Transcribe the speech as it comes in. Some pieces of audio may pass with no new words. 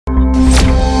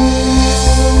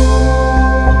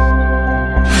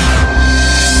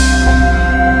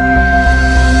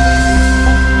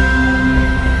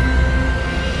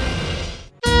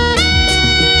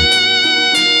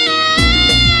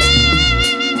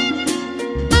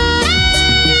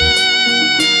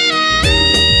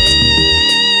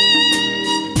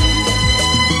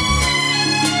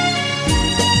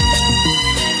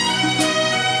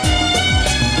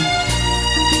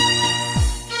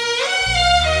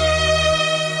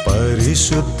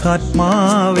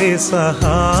പരിശുദ്ധാത്മാവേ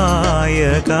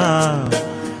സഹായക,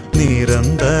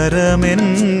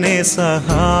 നിരന്തരമെന്നെ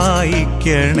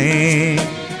സഹായിക്കണേ.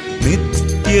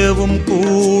 നിത്യവും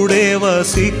കൂടെ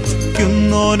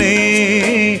വസിക്കുന്നോനേ,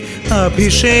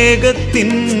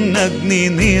 അഭിഷേകത്തിൻ അഗ്നി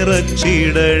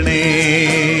നിറച്ചിടണേ.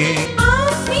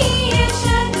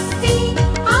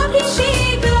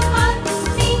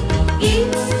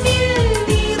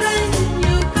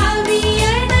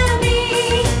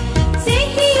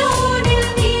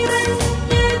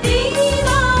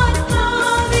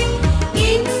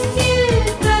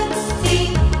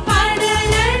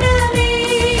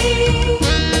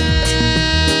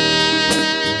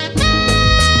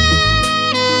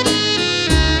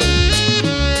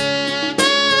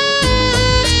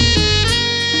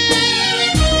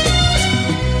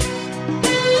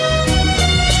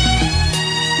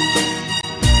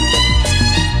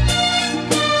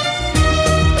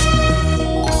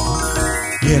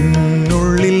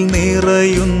 എന്നുള്ളിൽ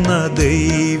നിറയുന്ന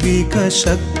ദൈവിക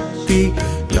ശക്തി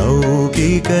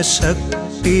ലൗകിക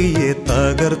ശക്തിയെ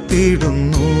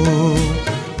തകർത്തിടുന്നു.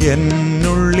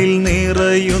 എന്നുള്ളിൽ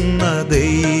നിറയുന്ന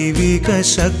ദൈവിക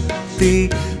ശക്തി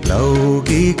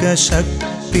ലൗകിക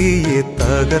ശക്തിയെ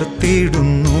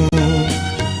തകർത്തിടുന്നു.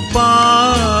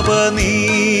 പാപനീതി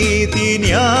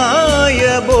ന്യായ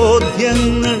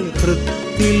ബോധ്യങ്ങൾ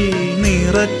ഹൃത്തിൽ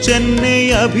നിറച്ചെന്നെ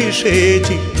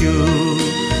അഭിഷേചിക്കൂ.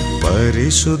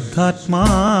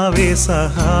 പരിശുദ്ധാത്മാവേ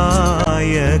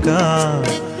സഹായക,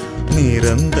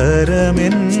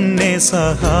 നിരന്തരമെന്നെ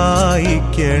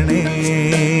സഹായിക്കണേ.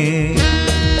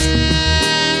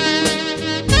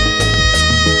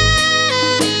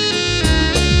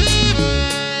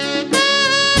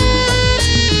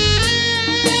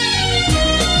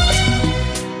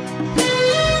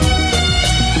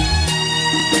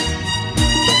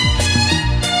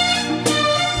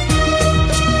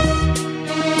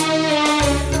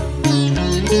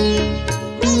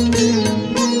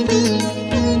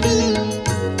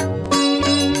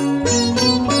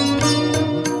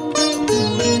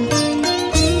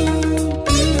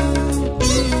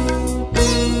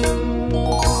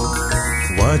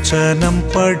 വചനം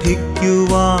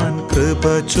പഠിക്കുവാൻ കൃപ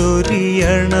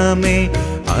ചൊരിയണമേ,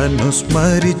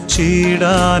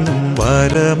 അനുസ്മരിച്ചിടാനും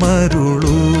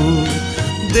വരമരുളൂ.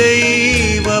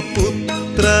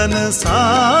 ദൈവപുത്രന്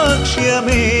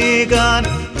സാക്ഷ്യമേകാൻ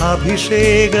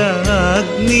അഭിഷേക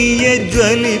അഗ്നിയെ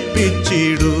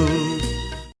ജ്വലിപ്പിച്ചിടൂ.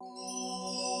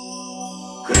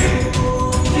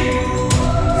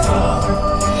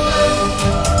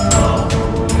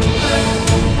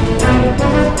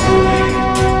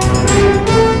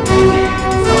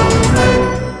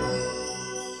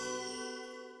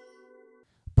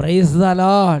 Praise the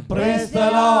Lord. Praise the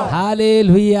Lord.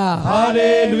 Hallelujah.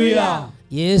 Hallelujah.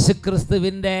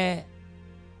 യേശുക്രിസ്തുവിൻ്റെ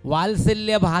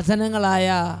വാത്സല്യ ഭാഷണങ്ങളായ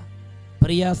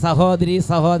പ്രിയ സഹോദരി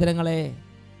സഹോദരങ്ങളെ,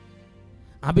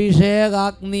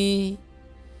 അഭിഷേകാഗ്നി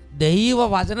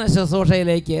ദൈവവചന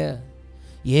ശുശ്രൂഷയിലേക്ക്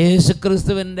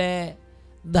യേശുക്രിസ്തുവിൻ്റെ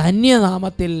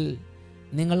ധന്യനാമത്തിൽ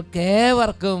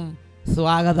നിങ്ങൾക്കേവർക്കും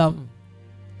സ്വാഗതം.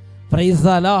 Praise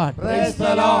the Lord. Praise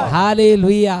the Lord.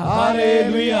 Hallelujah.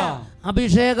 Hallelujah.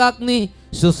 അഭിഷേകാഗ്നി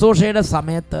ശുശ്രൂഷയുടെ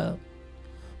സമയത്ത്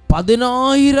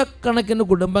 10,000കണക്കിന്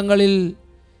കുടുംബങ്ങളിൽ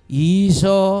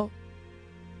ഈശോ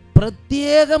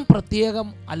പ്രത്യേകം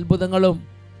അത്ഭുതങ്ങളും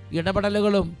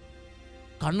ഇടപെടലുകളും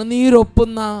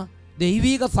കണ്ണുനീരൊപ്പുന്ന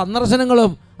ദൈവിക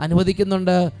സന്ദർശനങ്ങളും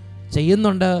അനുവദിക്കുന്നുണ്ട്,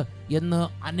 ചെയ്യുന്നുണ്ട് എന്ന്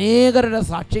അനേകരുടെ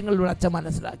സാക്ഷ്യങ്ങൾ വിളച്ച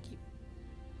മനസ്സിലാക്കി.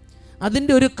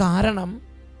 അതിൻ്റെ ഒരു കാരണം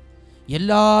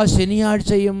എല്ലാ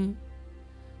ശനിയാഴ്ചയും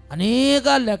അനേക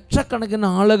ലക്ഷക്കണക്കിന്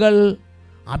ആളുകൾ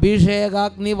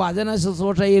അഭിഷേകാഗ്നി വചന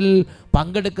ശുശ്രൂഷയിൽ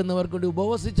പങ്കെടുക്കുന്നവർക്ക് വേണ്ടി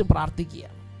ഉപവസിച്ച് പ്രാർത്ഥിക്കുക.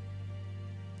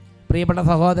 പ്രിയപ്പെട്ട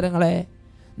സഹോദരങ്ങളെ,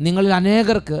 നിങ്ങളിൽ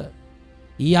അനേകർക്ക്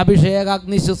ഈ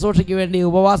അഭിഷേകാഗ്നി ശുശ്രൂഷയ്ക്ക് വേണ്ടി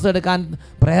ഉപവാസം എടുക്കാൻ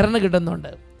പ്രേരണ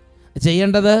കിട്ടുന്നുണ്ട്.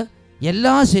 ചെയ്യേണ്ടത്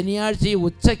എല്ലാ ശനിയാഴ്ചയും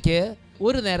ഉച്ചയ്ക്ക്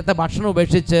ഒരു നേരത്തെ ഭക്ഷണം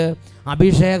ഉപേക്ഷിച്ച്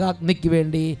അഭിഷേകാഗ്നിക്ക്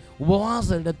വേണ്ടി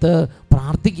ഉപവാസം എടുത്ത്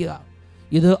പ്രാർത്ഥിക്കുക.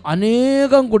 ഇത്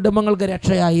അനേകം കുടുംബങ്ങൾക്ക്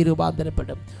രക്ഷയായി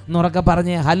രൂപാന്തരപ്പെടും. എന്നുറക്കെ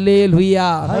പറഞ്ഞേ ഹല്ലേലൂയ.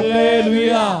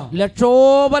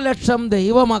 ലക്ഷോപലക്ഷം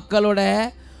ദൈവമക്കളുടെ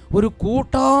ഒരു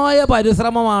കൂട്ടായ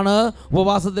പരിശ്രമമാണ്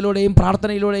ഉപവാസത്തിലൂടെയും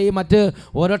പ്രാർത്ഥനയിലൂടെയും മറ്റ്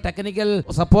ഓരോ ടെക്നിക്കൽ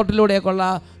സപ്പോർട്ടിലൂടെയൊക്കെയുള്ള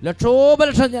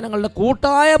ലക്ഷോപലക്ഷം ജനങ്ങളുടെ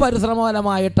കൂട്ടായ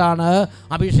പരിശ്രമഫലമായിട്ടാണ്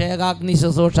അഭിഷേകാഗ്നി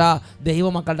ശുശ്രൂഷ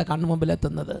ദൈവമക്കളുടെ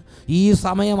കൺമുമ്പിലെത്തുന്നത്. ഈ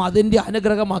സമയം അതിൻ്റെ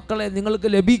അനുഗ്രഹം മക്കളെ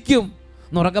നിങ്ങൾക്ക് ലഭിക്കും.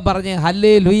 എന്നുറക്കെ പറഞ്ഞേ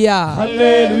ഹല്ലേലൂയ.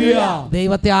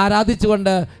 ദൈവത്തെ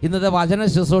ആരാധിച്ചുകൊണ്ട് ഇന്നത്തെ വചന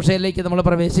ശുശ്രൂഷയിലേക്ക് നമ്മൾ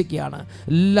പ്രവേശിക്കുകയാണ്.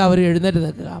 എല്ലാവരും എഴുന്നേറ്റ്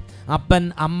നിൽക്കുക. അപ്പൻ,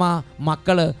 അമ്മ,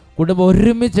 മക്കള്, കുടുംബം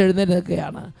ഒരുമിച്ച്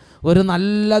എഴുന്നേൽക്കുകയാണ്. ഒരു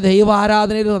നല്ല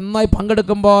ദൈവാരാധനയിൽ നന്നായി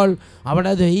പങ്കെടുക്കുമ്പോൾ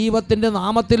അവിടെ ദൈവത്തിൻ്റെ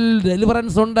നാമത്തിൽ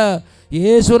ഡെലിവറൻസ് ഉണ്ട്,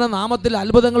 യേശുവിൻ്റെ നാമത്തിൽ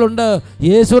അത്ഭുതങ്ങളുണ്ട്,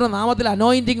 യേശുവിൻ്റെ നാമത്തിൽ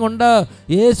അനോയിൻറ്റിംഗ് ഉണ്ട്,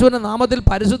 യേശുവിൻ്റെ നാമത്തിൽ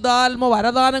പരിശുദ്ധാത്മ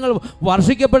വരദാനങ്ങൾ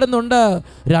വർഷിക്കപ്പെടുന്നുണ്ട്.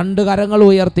 2 കരങ്ങൾ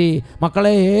ഉയർത്തി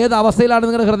മക്കളെ, ഏത് അവസ്ഥയിലാണ്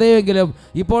നിങ്ങളുടെ ഹൃദയമെങ്കിലും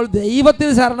ഇപ്പോൾ ദൈവത്തിൽ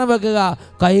ശരണം വെക്കുക.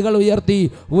 കൈകൾ ഉയർത്തി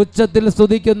ഉച്ചത്തിൽ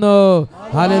സ്തുതിക്കുന്നു.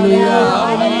 ഹല്ലേലൂയ,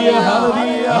 ഹല്ലേലൂയ,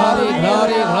 ഹല്ലേലൂയ,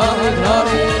 glory, glory,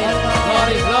 glory,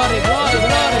 glory, glory, glory,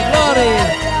 glory, glory.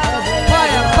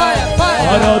 Fire, fire, fire.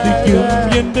 ആരാധിക്കും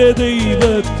എൻ്റെ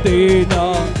ദൈവത്തെ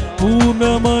ഞാൻ പൂർണ്ണ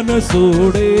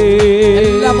മനസ്സോടെ.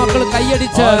 എല്ലാ മക്കളും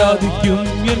കൈയടിച്ച് ആരാധിക്കും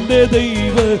എൻ്റെ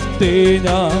ദൈവത്തെ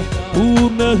ഞാൻ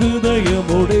പൂർണ്ണ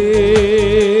ഹൃദയമോടെ.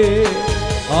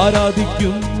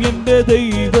 ആരാധിക്കും എൻ്റെ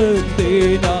ദൈവത്തെ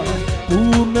ഞാൻ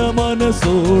പൂർണ്ണ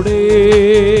മനസ്സോടെ.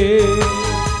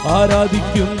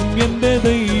 ആരാധിക്കും എൻ്റെ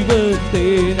ദൈവത്തെ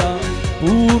ഞാൻ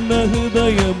പൂർണ്ണ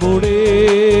ഹൃദയമോടെ.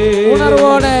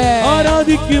 ഉണർവോടെ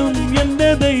ആരാധിക്കും എൻ്റെ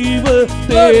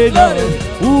ദൈവത്തെ ഞാൻ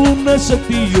പൂർണ്ണ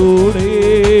ശക്തിയോടെ.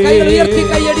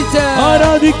 കൈയടിച്ച്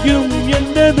ആരാധിക്കും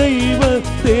എൻ്റെ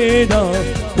ദൈവത്തെ ഞാൻ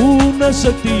പൂർണ്ണ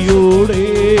ശക്തിയോടെ.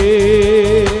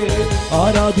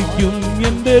 ആരാധിക്കും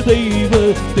എൻ്റെ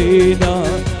ദൈവത്തെ ഞാൻ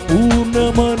പൂർണ്ണ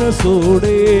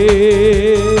മനസ്സോടെ.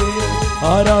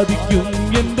 ആരാധിക്കും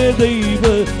എൻ്റെ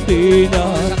ദൈവത്തെ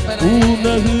ഞാൻ പൂർണ്ണ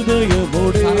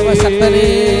ഹൃദയമോടെ.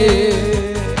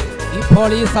 ഇപ്പോൾ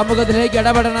ഈ സമൂഹത്തിലേക്ക്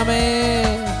ഇടപെടണമേ.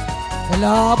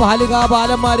 എല്ലാ ബാലികാ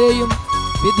ബാലന്മാരെയും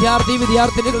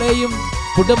വിദ്യാർത്ഥിനികളെയും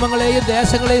കുടുംബങ്ങളെയും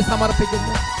ദേശങ്ങളെയും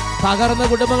സമർപ്പിക്കുന്നു. തകർന്ന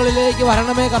കുടുംബങ്ങളിലേക്ക്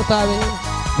വരണമേ കർത്താവേ.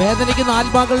 വേദനിക്കുന്ന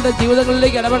ആത്മാക്കളുടെ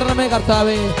ജീവിതങ്ങളിലേക്ക് ഇടപെടണമേ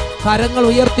കർത്താവേ. കരങ്ങൾ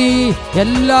ഉയർത്തി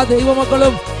എല്ലാ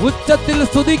ദൈവമക്കളും ഉച്ചത്തിൽ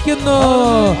സ്തുതിക്കുന്നു.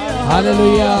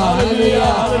 ഹല്ലേലൂയ, ഹല്ലേലൂയ,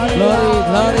 glory,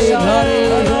 glory, glory,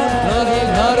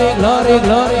 glory, glory, glory,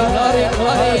 glory, glory,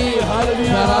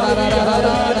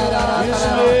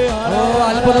 glory. ഓ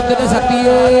അത്ഭുതത്തിന്റെ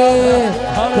ശക്തിയേ,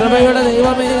 കൃപയുടെ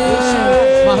ദൈവമേ,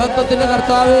 മഹത്വത്തിന്റെ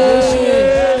കർത്താവേ,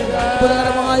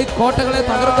 അത്ഭുതകരമായി കോട്ടകളെ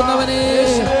തകർക്കുന്നവനെ,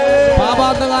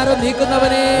 പാപാന്തകാരം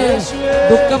നീക്കുന്നവനെ,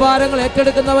 ദുഃഖഭാരങ്ങൾ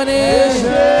ഏറ്റെടുക്കുന്നവനെ,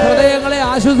 ഹൃദയങ്ങളെ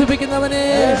ആശ്വസിപ്പിക്കുന്നവനെ,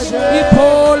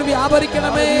 ഇപ്പോൾ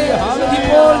വ്യാപരിക്കണമേ.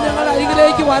 ഇപ്പോൾ ഞങ്ങൾ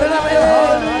അരികിലേക്ക് വരണമേ.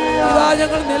 ഇതാ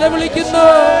ഞങ്ങൾ നിലവിളിക്കുന്നു,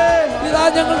 ഇതാ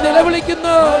ഞങ്ങൾ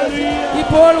നിലവിളിക്കുന്നു.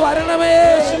 ഇപ്പോൾ വരണമേ,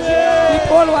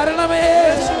 ഇപ്പോൾ വരണമേ,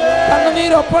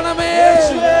 കണ്ണുനീരൊപ്പണമേ.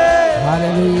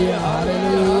 ഹല്ലേലൂയ,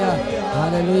 ഹല്ലേലൂയ,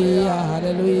 ഹല്ലേലൂയ,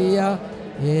 ഹല്ലേലൂയ.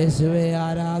 യേശുവേ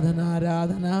ആരാധന,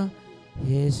 ആരാധന,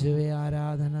 യേശുവേ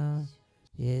ആരാധന,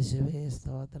 യേശുവേ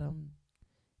സ്തോത്രം,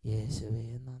 യേശുവേ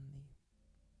നന്ദി.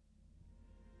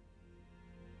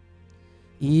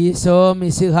 ഈശോ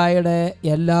മിശിഹായുടെ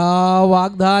എല്ലാ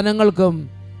വാഗ്ദാനങ്ങൾക്കും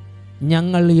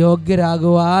ഞങ്ങൾ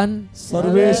യോഗ്യരാകുവാൻ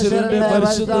സർവേശ്വരന്റെ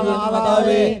പരിശുദ്ധ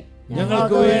നാമത്താവേ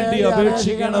ഞങ്ങൾക്ക് വേണ്ടി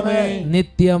അപേക്ഷിക്കണമേ.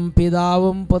 നിത്യം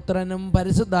പിതാവും പുത്രനും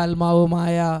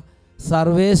പരിശുദ്ധാത്മാവുമായ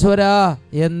സർവേശ്വര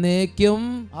എന്നേക്കും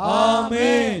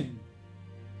ആമേൻ.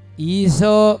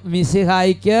 ഈശോ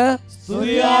മിശിഹായ്ക്ക്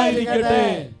സ്തുതിയായിരിക്കട്ടെ.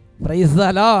 Praise the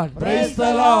Lord, praise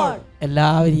the Lord.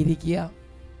 എല്ലാവരും ഇരിക്കുക.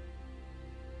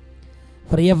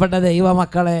 പ്രിയപ്പെട്ട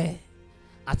ദൈവമക്കളെ,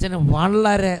 അച്ഛന്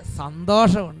വളരെ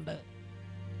സന്തോഷമുണ്ട്.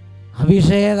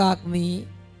 അഭിഷേകാഗ്നി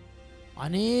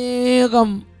അനേകം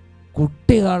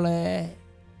കുട്ടികളെ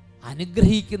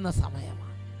അനുഗ്രഹിക്കുന്ന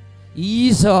സമയമാണ്.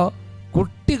 ഈശോ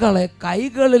കുട്ടികളെ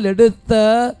കൈകളിലെടുത്ത്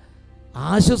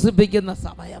ആശ്വസിപ്പിക്കുന്ന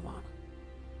സമയമാണ്.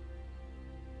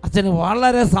 അച്ഛന്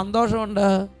വളരെ സന്തോഷമുണ്ട്.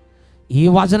 ഈ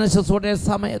വചന ശുശ്രൂഷ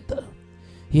സമയത്ത്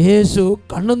യേശു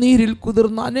കണ്ണുനീരിൽ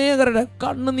കുതിർന്ന അനേകരുടെ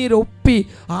കണ്ണുനീരൊപ്പി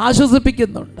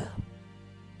ആശ്വസിപ്പിക്കുന്നുണ്ട്.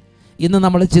 ഇന്ന്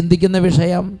നമ്മൾ ചിന്തിക്കുന്ന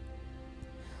വിഷയം,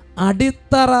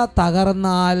 അടിത്തറ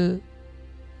തകർന്നാൽ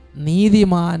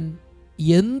നീതിമാൻ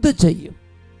എന്ത് ചെയ്യും?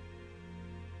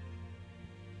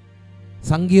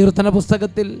 സങ്കീർത്തന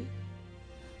പുസ്തകത്തിൽ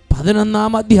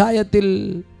 11-ാം അധ്യായത്തിൽ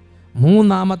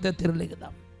 3-ാമത്തെ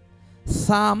തിരുലിഖിതം,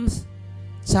 സാംസ്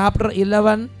ചാപ്റ്റർ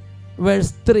 11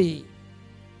 വേഴ്സ് 3,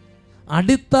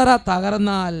 അടിത്തറ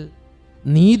തകർന്നാൽ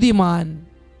നീതിമാൻ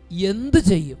എന്ത്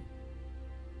ചെയ്യും?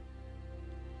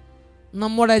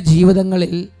 നമ്മുടെ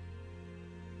ജീവിതങ്ങളിൽ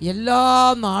എല്ലാ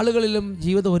നാളുകളിലും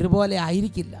ജീവിതം ഒരുപോലെ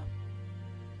ആയിരിക്കില്ല.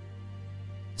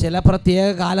 ചില പ്രത്യേക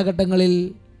കാലഘട്ടങ്ങളിൽ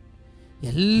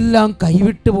എല്ലാം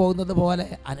കൈവിട്ടു പോകുന്നത് പോലെ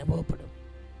അനുഭവപ്പെടും.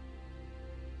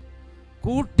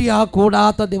 കൂട്ടിയാ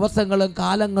കൂടാത്ത ദിവസങ്ങളും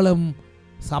കാലങ്ങളും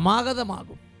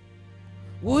സമാഗതമാകും.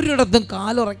 ഒരിടത്തും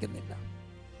കാലുറയ്ക്കുന്നില്ല.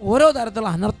 ഓരോ തരത്തിലുള്ള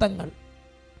അനർത്ഥങ്ങൾ,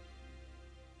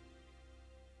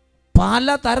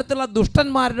 പല തരത്തിലുള്ള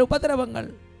ദുഷ്ടന്മാരുടെ ഉപദ്രവങ്ങൾ,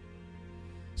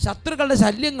 ശത്രുക്കളുടെ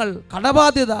ശല്യങ്ങൾ,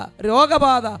 കടബാധ്യത,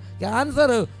 രോഗബാധ,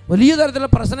 ക്യാൻസർ, വലിയ തരത്തിലുള്ള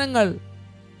പ്രശ്നങ്ങൾ.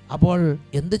 അപ്പോൾ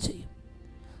എന്ത് ചെയ്യും?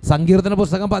 സങ്കീർത്തന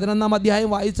പുസ്തകം 11-ാം അധ്യായം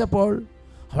വായിച്ചപ്പോൾ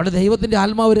അവിടെ ദൈവത്തിൻ്റെ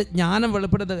ആത്മാവ് ഒരു ജ്ഞാനം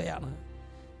വെളിപ്പെടുത്തുകയാണ്.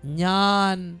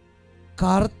 ഞാൻ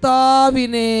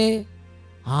കർത്താവിനെ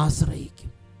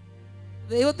ആശ്രയിക്കും.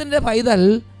 ദൈവത്തിൻ്റെ പൈതൽ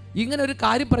ഇങ്ങനെ ഒരു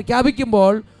കാര്യം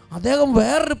പ്രഖ്യാപിക്കുമ്പോൾ അദ്ദേഹം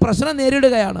വേറൊരു പ്രശ്നം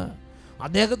നേരിടുകയാണ്.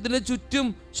 അദ്ദേഹത്തിന് ചുറ്റും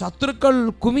ശത്രുക്കൾ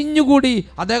കുമിഞ്ഞുകൂടി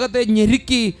അദ്ദേഹത്തെ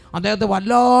ഞെരുക്കി, അദ്ദേഹത്തെ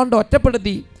വല്ലാണ്ട്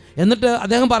ഒറ്റപ്പെടുത്തി. എന്നിട്ട്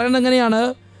അദ്ദേഹം പറയുന്നത് എങ്ങനെയാണ്?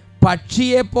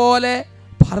 പക്ഷിയെപ്പോലെ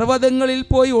പർവ്വതങ്ങളിൽ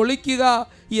പോയി ഒളിക്കുക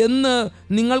എന്ന്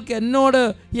നിങ്ങൾക്ക് എന്നോട്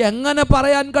എങ്ങനെ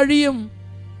പറയാൻ കഴിയും?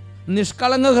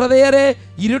 നിഷ്കളങ്ക ഹൃദയരെ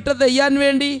ഇരുട്ടത്ത് എയ്യാൻ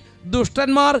വേണ്ടി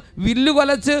ദുഷ്ടന്മാർ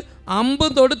വില്ലുകൊലച്ച് അമ്പ്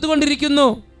തൊടുത്തുകൊണ്ടിരിക്കുന്നു.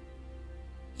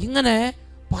 ഇങ്ങനെ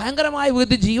ഭയങ്കരമായ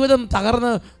വിധത്തിൽ ജീവിതം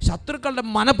തകർന്ന് ശത്രുക്കളുടെ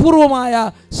മനഃപൂർവമായ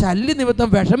ശല്യ നിമിത്തം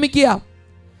വിഷമിക്കുക.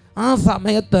 ആ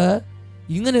സമയത്ത്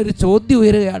ഇങ്ങനെ ഒരു ചോദ്യം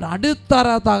ഉയരുകയാണ്. അടിത്തറ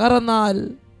തകർന്നാൽ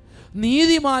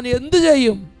നീതിമാൻ എന്തു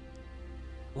ചെയ്യും?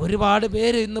 ഒരുപാട്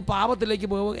പേര് ഇന്ന് പാപത്തിലേക്ക്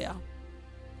പോവുകയാണ്.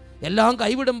 എല്ലാം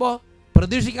കൈവിടുമ്പോൾ,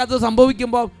 പ്രതീക്ഷിക്കാത്തത്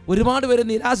സംഭവിക്കുമ്പോൾ ഒരുപാട് പേര്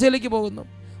നിരാശയിലേക്ക് പോകുന്നു.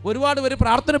 ഒരുപാട് പേര്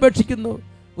പ്രാർത്ഥന ഉപേക്ഷിക്കുന്നു.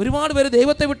 ഒരുപാട് പേര്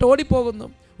ദൈവത്തെ വിട്ട് ഓടിപ്പോകുന്നു.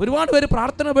 ഒരുപാട് പേര്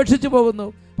പ്രാർത്ഥന ഉപേക്ഷിച്ച് പോകുന്നു.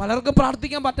 പലർക്കും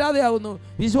പ്രാർത്ഥിക്കാൻ പറ്റാതെയാകുന്നു.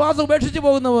 വിശ്വാസം ഉപേക്ഷിച്ച്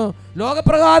പോകുന്നു.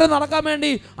 ലോകപ്രകാരം നടക്കാൻ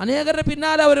വേണ്ടി അനേകരുടെ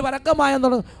പിന്നാലെ അവർ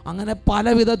വരക്കമായെന്നാണ്. അങ്ങനെ പല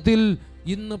വിധത്തിൽ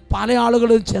ഇന്ന് പല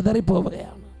ആളുകളും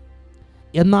ചെതറിപ്പോവുകയാണ്.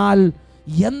 എന്നാൽ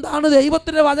എന്താണ്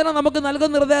ദൈവത്തിൻ്റെ വചനം നമുക്ക്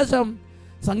നൽകുന്ന നിർദ്ദേശം?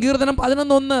 സങ്കീർത്തനം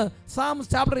 11:1, Psalms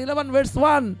chapter 11 verse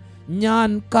 1, ഞാൻ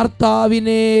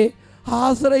കർത്താവിനെ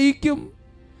ആശ്രയിക്കും.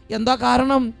 എന്താ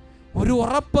കാരണം? ഒരു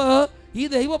ഉറപ്പ് ഈ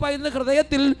ദൈവ പൈതലിന്റെ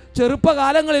ഹൃദയത്തിൽ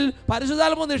ചെറുപ്പകാലങ്ങളിൽ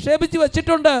പരിശുദ്ധാത്മാവ് നിക്ഷേപിച്ച്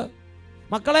വെച്ചിട്ടുണ്ട്.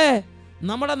 മക്കളെ,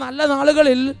 നമ്മുടെ നല്ല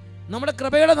നാളുകളിൽ, നമ്മുടെ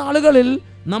കൃപയുടെ നാളുകളിൽ,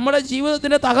 നമ്മുടെ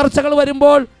ജീവിതത്തിൻ്റെ തകർച്ചകൾ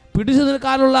വരുമ്പോൾ പിടിച്ചു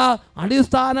നിൽക്കാനുള്ള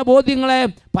അടിസ്ഥാന ബോധ്യങ്ങളെ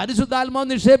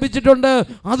പരിശുദ്ധാത്മാവ് നിക്ഷേപിച്ചിട്ടുണ്ട്.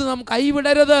 അത് നാം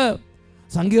കൈവിടരുത്.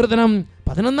 സങ്കീർത്തനം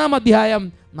 11-ാം അധ്യായം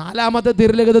 4-ാമത്തെ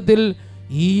തിരുലിഖിതത്തിൽ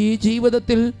ഈ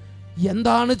ജീവിതത്തിൽ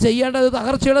എന്താണ് ചെയ്യേണ്ടത്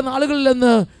തകർച്ചയുടെ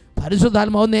നാളുകളിലെന്ന്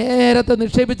പരിശുദ്ധാത്മാവ് നേരത്തെ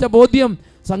നിക്ഷേപിച്ച ബോധ്യം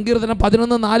സങ്കീർത്തനം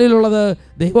 11:4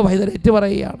 ദൈവപൈതൽ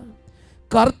ഏറ്റുപറയുകയാണ്.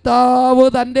 കർത്താവ്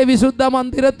തൻ്റെ വിശുദ്ധ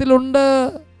മന്ദിരത്തിലുണ്ട്.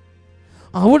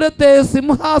 അവിടുത്തെ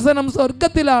സിംഹാസനം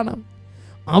സ്വർഗത്തിലാണ്.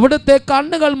 അവിടുത്തെ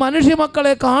കണ്ണുകൾ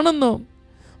മനുഷ്യമക്കളെ കാണുന്നു.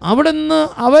 അവിടുന്ന്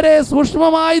അവരെ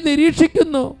സൂക്ഷ്മമായി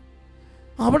നിരീക്ഷിക്കുന്നു.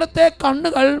 അവിടുത്തെ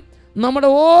കണ്ണുകൾ നമ്മുടെ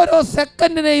ഓരോ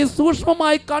സെക്കൻഡിനെയും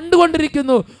സൂക്ഷ്മമായി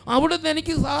കണ്ടുകൊണ്ടിരിക്കുന്നു. അവിടുന്ന്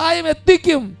എനിക്ക് സഹായം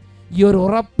എത്തിക്കും. ഈ ഒരു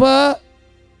ഉറപ്പ്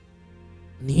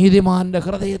നീതിമാന്റെ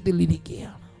ഹൃദയത്തിൽ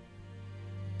ഇരിക്കുകയാണ്.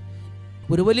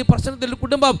 ഒരു വലിയ പ്രശ്നത്തിൽ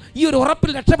കുടുംബം ഈ ഒരു ഉറപ്പിൽ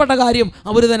രക്ഷപ്പെട്ട കാര്യം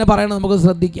അവർ തന്നെ പറയണം. നമുക്ക്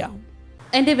ശ്രദ്ധിക്കാം.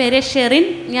 എൻ്റെ പേര് ഷെറിൻ.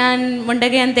 ഞാൻ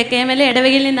മുണ്ടകയം തെക്കേമല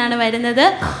ഇടവകയിൽ നിന്നാണ് വരുന്നത്.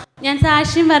 ഞാൻ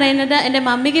സാക്ഷ്യം പറയുന്നത് എൻ്റെ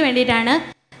മമ്മിക്ക് വേണ്ടിയിട്ടാണ്.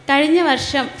 കഴിഞ്ഞ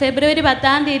വർഷം ഫെബ്രുവരി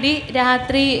 10-ാം തീയതി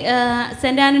രാത്രി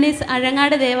സെൻറ്റ് ആൻ്റണീസ്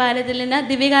അഴങ്ങാട് ദേവാലയത്തിൽ നിന്ന്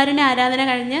ദിവ്യകാരുണ്യ ആരാധന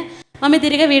കഴിഞ്ഞ് മമ്മി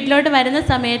തിരികെ വീട്ടിലോട്ട് വരുന്ന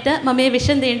സമയത്ത് മമ്മിയെ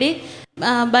വിഷം തീണ്ടി.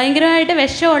 ഭയങ്കരമായിട്ട്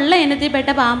വിഷമുള്ള ഇനത്തിൽപ്പെട്ട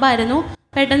പാമ്പായിരുന്നു.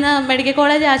 പെട്ടെന്ന് മെഡിക്കൽ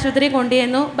കോളേജ് ആശുപത്രിയിൽ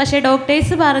കൊണ്ടുചെന്നു. പക്ഷേ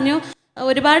ഡോക്ടേഴ്സ് പറഞ്ഞു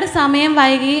ഒരുപാട് സമയം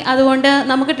വൈകി, അതുകൊണ്ട്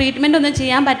നമുക്ക് ട്രീറ്റ്മെൻ്റ് ഒന്നും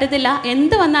ചെയ്യാൻ പറ്റത്തില്ല,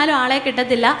 എന്ത് വന്നാലും ആളെ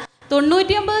കിട്ടത്തില്ല,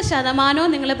 99%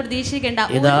 നിങ്ങൾ പ്രതീക്ഷിക്കേണ്ട.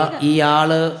 ഇതാ ഈ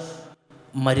ആള്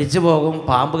മരിച്ചു പോകും,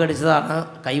 പാമ്പ് കടിച്ചതാണ്,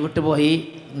 കൈവിട്ടു പോയി,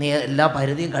 എല്ലാ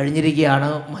പരിധിയും കഴിഞ്ഞിരിക്കുകയാണ്,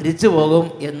 മരിച്ചു പോകും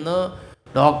എന്ന്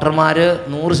ഡോക്ടർമാർ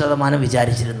 100%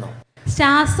 വിചാരിച്ചിരുന്നു.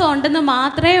 ശ്വാസം ഉണ്ടെന്ന്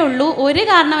മാത്രമേ ഉള്ളൂ, ഒരു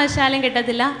കാരണവശാലും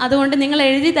കിട്ടത്തില്ല, അതുകൊണ്ട് നിങ്ങൾ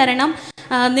എഴുതി തരണം,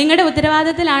 നിങ്ങളുടെ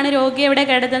ഉത്തരവാദിത്തത്തിലാണ് രോഗിയെ ഇവിടെ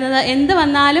കിടത്തുന്നത്, എന്ത്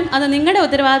വന്നാലും അത് നിങ്ങളുടെ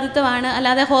ഉത്തരവാദിത്തമാണ്,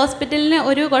 അല്ലാതെ ഹോസ്പിറ്റലിന്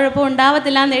ഒരു കുഴപ്പം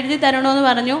ഉണ്ടാവത്തില്ല എന്ന് എഴുതി തരണമെന്ന്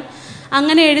പറഞ്ഞു.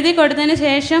 അങ്ങനെ എഴുതി കൊടുത്തതിന്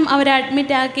ശേഷം അവരെ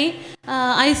അഡ്മിറ്റാക്കി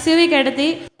ICU കിടത്തി.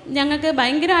 ഞങ്ങൾക്ക്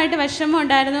ഭയങ്കരമായിട്ട് വിഷമം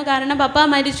ഉണ്ടായിരുന്നു. കാരണം പപ്പ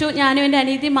മരിച്ചു, ഞാനും എൻ്റെ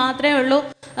അനിയത്തി മാത്രമേ ഉള്ളൂ,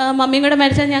 മമ്മിയും കൂടെ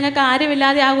മരിച്ചാൽ ഞങ്ങൾക്ക്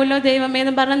ആരുമില്ലാതെ ആകുമല്ലോ ദൈവമേ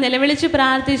എന്ന് പറഞ്ഞ് നിലവിളിച്ച്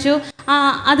പ്രാർത്ഥിച്ചു.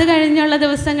 അത് കഴിഞ്ഞുള്ള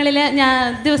ദിവസങ്ങളിൽ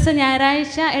ദിവസം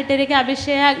ഞായറാഴ്ച 8:30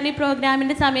 അഭിഷേകാഗ്നി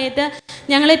പ്രോഗ്രാമിൻ്റെ സമയത്ത്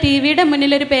ഞങ്ങൾ TV-യുടെ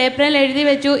മുന്നിൽ ഒരു പേപ്പറിൽ എഴുതി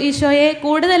വെച്ചു, ഈശോയെ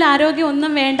കൂടുതൽ ആരോഗ്യം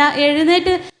ഒന്നും വേണ്ട,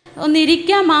 എഴുന്നേറ്റ്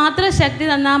ഒന്നിരിക്കാൻ മാത്രം ശക്തി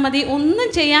തന്നാൽ മതി, ഒന്നും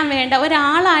ചെയ്യാൻ വേണ്ട,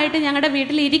 ഒരാളായിട്ട് ഞങ്ങളുടെ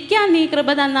വീട്ടിൽ ഇരിക്കാൻ നീ കൃപ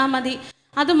തന്നാൽ മതി,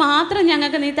 അത് മാത്രം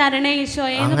ഞങ്ങൾക്ക് നീ തരണേ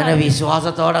ഈശോയെ. അങ്ങനെ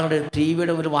വിശ്വാസത്തോടെ അങ്ങോട്ട്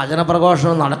TV-യുടെ ഒരു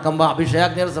വചനപ്രഘോഷണം നടക്കുമ്പോൾ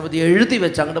അഭിഷേക സമിതി എഴുതി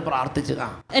വെച്ച് അങ്ങോട്ട് പ്രാർത്ഥിച്ചു.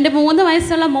 എൻ്റെ 3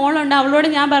 വയസ്സുള്ള മോളുണ്ട്, അവളോട്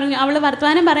ഞാൻ പറഞ്ഞു, അവൾ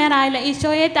വർത്തമാനം പറയാനായില്ല,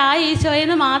 ഈശോയെ തായ് ഈശോയെ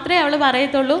എന്ന് മാത്രമേ അവൾ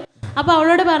പറയത്തുള്ളൂ. അപ്പോൾ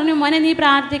അവളോട് പറഞ്ഞു, മോനെ നീ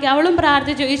പ്രാർത്ഥിക്കുക. അവളും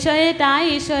പ്രാർത്ഥിച്ചു, ഈശോയെ തായ്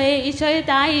ഈശോയെ, ഈശോയെ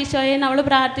തായ് ഈശോയെ എന്ന് അവൾ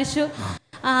പ്രാർത്ഥിച്ചു.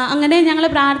 അങ്ങനെ ഞങ്ങൾ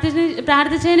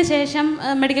പ്രാർത്ഥിച്ചതിന് ശേഷം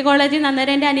മെഡിക്കൽ കോളേജിൽ നിന്ന്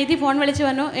അന്നേരം എൻ്റെ അനിയത്തി ഫോൺ വിളിച്ച്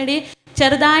പറഞ്ഞു, എടി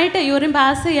ചെറുതായിട്ട് യൂറിൻ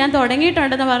പാസ് ചെയ്യാൻ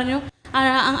തുടങ്ങിയിട്ടുണ്ടെന്ന് പറഞ്ഞു.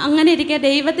 അങ്ങനെ ഇരിക്കെ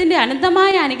ദൈവത്തിൻ്റെ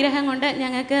അനന്തമായ അനുഗ്രഹം കൊണ്ട്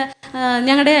ഞങ്ങൾക്ക്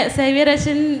ഞങ്ങളുടെ സേവ്യർ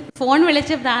അച്ഛൻ ഫോൺ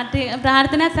വിളിച്ച്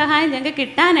പ്രാർത്ഥനാ സഹായം ഞങ്ങൾക്ക്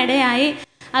കിട്ടാനിടയായി.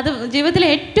 അത് ജീവിതത്തിലെ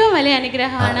ഏറ്റവും വലിയ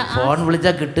അനുഗ്രഹമാണ്. ഫോൺ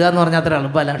വിളിച്ചാൽ കിട്ടുക എന്ന് പറഞ്ഞാൽ അത്ര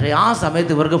എളുപ്പമല്ല. പക്ഷേ ആ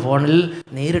സമയത്ത് ഇവർക്ക് ഫോണിൽ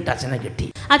നേരിട്ട് അച്ഛനെ കിട്ടി.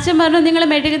 അച്ഛൻ പറഞ്ഞു, നിങ്ങൾ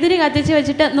മെഴുകുതിരി കത്തിച്ച്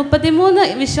വെച്ചിട്ട് 33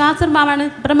 വിശ്വാസ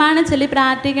പ്രമാണം ചൊല്ലി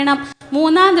പ്രാർത്ഥിക്കണം,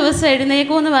 3-ാം ദിവസം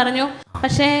എഴുന്നേക്കുമെന്ന് പറഞ്ഞു.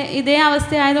 പക്ഷേ ഇതേ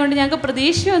അവസ്ഥയായതുകൊണ്ട് ഞങ്ങൾക്ക്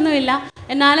പ്രതീക്ഷയൊന്നുമില്ല.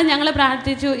 എന്നാലും ഞങ്ങൾ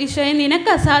പ്രാർത്ഥിച്ചു, ഈശോയെ നിനക്ക്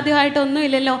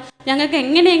അസാധ്യമായിട്ടൊന്നുമില്ലല്ലോ, ഞങ്ങൾക്ക്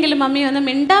എങ്ങനെയെങ്കിലും മമ്മി ഒന്ന്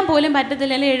മിണ്ടാൻ പോലും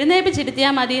പറ്റത്തില്ലല്ലോ,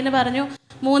 എഴുന്നേപ്പിച്ചിരുത്തിയാൽ മതി എന്ന് പറഞ്ഞു.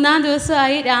 3-ാം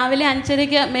ദിവസമായി രാവിലെ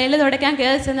 5:30 മേലെ തുടയ്ക്കാൻ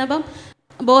കയറി ചെന്നപ്പം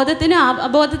ബോധത്തിനും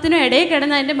അബോധത്തിനും ഇടയിൽ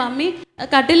കിടന്ന എൻ്റെ മമ്മി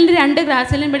കട്ടിലിൻ്റെ 2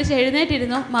 ഗ്ലാസ്സിലും പിടിച്ച്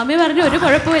എഴുന്നേറ്റിരുന്നു. മമ്മി പറഞ്ഞു, ഒരു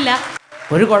കുഴപ്പമില്ല,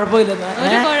 ഒരു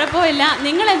കുഴപ്പമില്ല,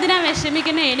 നിങ്ങൾ എന്തിനാ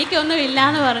വിഷമിക്കുന്നത്, എനിക്കൊന്നും ഇല്ല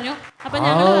എന്ന് പറഞ്ഞു. അപ്പൊ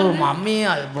മമ്മി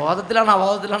ബോധത്തിലാണോ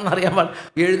അബോധത്തിലാണെന്ന് അറിയാൻ പാടില്ല.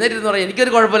 എഴുന്നേറ്റിരുന്ന് പറയാം,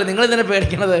 എനിക്കൊരു കുഴപ്പമില്ല, നിങ്ങൾ എന്തിനാ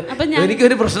പേടിക്കണത്,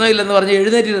 എനിക്കൊരു പ്രശ്നമില്ലെന്ന് പറഞ്ഞു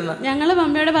എഴുന്നേറ്റിരുന്ന. ഞങ്ങൾ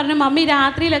മമ്മിയോട് പറഞ്ഞു, മമ്മി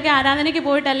രാത്രിയിലൊക്കെ ആരാധനയ്ക്ക്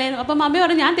പോയിട്ടല്ലേ. അപ്പൊ മമ്മി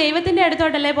പറഞ്ഞു, ഞാൻ ദൈവത്തിന്റെ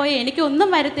അടുത്തോട്ടല്ലേ പോയി, എനിക്കൊന്നും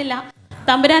വരത്തില്ല,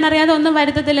 തമ്പുരാൻ അറിയാതെ ഒന്നും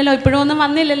വരുത്തത്തില്ലല്ലോ, ഇപ്പോഴും ഒന്നും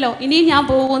വന്നില്ലല്ലോ, ഇനിയും ഞാൻ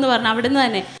പോകുമെന്ന് പറഞ്ഞു അവിടുന്ന്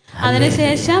തന്നെ.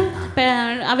 അതിനുശേഷം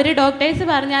അവർ ഡോക്ടേഴ്സ്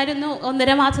പറഞ്ഞായിരുന്നു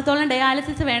 1.5 മാസത്തോളം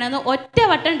ഡയാലിസിസ് വേണമെന്ന്. 1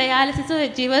 വട്ടം ഡയാലിസിസ്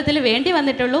ജീവിതത്തിൽ വേണ്ടി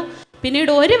വന്നിട്ടുള്ളൂ.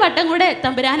 പിന്നീട് 1 വട്ടം കൂടെ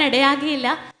തമ്പുരാൻ ഇടയാക്കിയില്ല.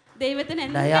 ദൈവത്തിന്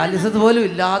ഡയാലിസിസ് പോലും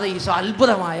ഇല്ലാതെ ഈശോ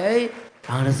അത്ഭുതമായ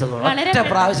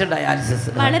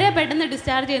വളരെ പെട്ടെന്ന്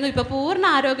ഡിസ്ചാർജ് ചെയ്യുന്നു. ഇപ്പൊ പൂർണ്ണ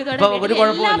ആരോഗ്യത്തോടെ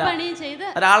എല്ലാ പണിയും ചെയ്ത്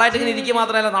ഒരാളായിട്ട് ഇങ്ങനെ ഇരിക്കുക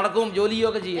മാത്രമല്ല, നടക്കും ജോലിയും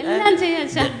ഒക്കെ ചെയ്യും. എല്ലാം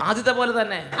ചെയ്യാം. ആദ്യത്തെ പോലെ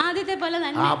തന്നെ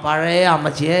ആ പഴയ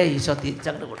അമ്മച്ചിയെ ഈശോ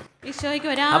തിരിച്ചങ്ങോട്ട് കൊടുക്കും. ഈശോയ്ക്ക്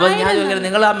അപ്പൊ ഞാൻ ചോദിക്കുന്നത്,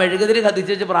 നിങ്ങൾ ആ മെഴുകുതിരി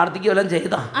കത്തിച്ച് വെച്ച് പ്രാർത്ഥിക്കുകയെല്ലാം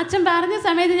ചെയ്താ? അച്ഛൻ പറഞ്ഞ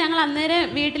സമയത്ത് ഞങ്ങൾ അന്നേരം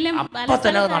വീട്ടിലും അപ്പൊ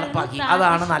തന്നെ നടപ്പാക്കി.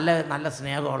 അതാണ് നല്ല നല്ല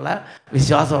സ്നേഹമുള്ള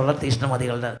വിശ്വാസമുള്ള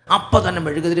തീഷ്ണമതികളുടെ. അപ്പൊ തന്നെ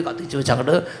മെഴുകുതിരി കത്തിച്ച് വെച്ച്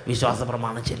അങ്ങോട്ട് വിശ്വാസ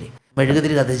പ്രമാണം ചൊല്ലി.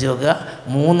 മെഴുകുതിരി കത്തിച്ച് വെക്കുക,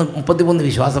 33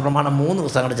 വിശ്വാസ പ്രമാണം 3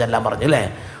 ദിവസം അങ്ങോട്ട് ചെല്ലാൻ പറഞ്ഞു അല്ലേ.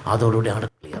 അതോടുകൂടി അങ്ങോട്ട്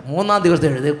ക്ലിയർ. 3-ാം ദിവസത്തെ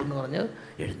എഴുന്നേൽപ്പെന്ന് പറഞ്ഞ്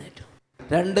എഴുന്നേറ്റു.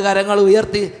 2 കരങ്ങൾ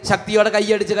ഉയർത്തി ശക്തിയോടെ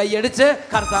കൈയടിച്ച്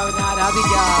കർത്താവിനെ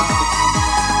ആരാധിക്കാം.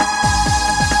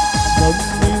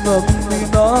 നന്ദി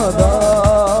നാഥാ,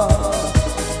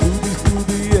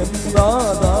 സ്തുതി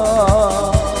എന്നാഥാ,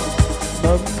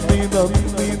 നന്ദി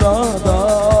നാഥാ,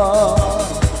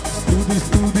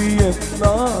 സ്തുതി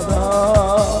എന്നാഥാ.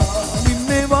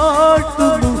 നിന്നെ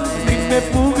വാഴ്ത്തുന്നു, നിന്നെ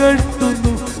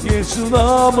പുകഴ്ത്തുന്നു,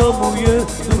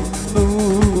 യേശുനാമമുയർത്തുന്നു.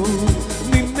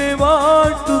 നിന്നെ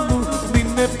വാഴ്ത്തുന്നു,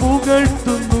 നിന്നെ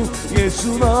പുകഴ്ത്തുന്നു,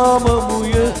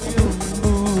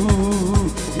 യേശുനാമമുയർത്തുന്നു,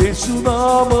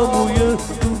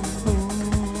 യേശുനാമമുയർത്തുന്നു.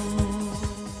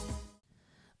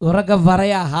 ഉറക്കെ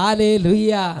പറയാ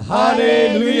ഹല്ലേലൂയ,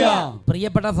 ഹല്ലേലൂയ.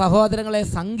 പ്രിയപ്പെട്ട സഹോദരങ്ങളെ,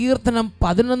 സങ്കീർത്തനം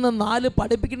 11:4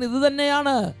 പഠിപ്പിക്കുന്നത് ഇത്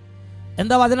തന്നെയാണ്.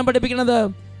 എന്താ വചനം പഠിപ്പിക്കുന്നത്?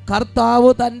 കർത്താവ്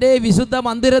തൻ്റെ വിശുദ്ധ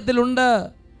മന്ദിരത്തിലുണ്ട്,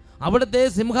 അവിടുത്തെ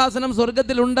സിംഹാസനം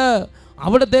സ്വർഗത്തിലുണ്ട്,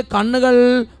 അവിടുത്തെ കണ്ണുകൾ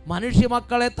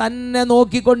മനുഷ്യമക്കളെ തന്നെ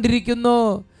നോക്കിക്കൊണ്ടിരിക്കുന്നു.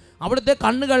 അവിടുത്തെ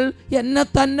കണ്ണുകൾ എന്നെ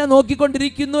തന്നെ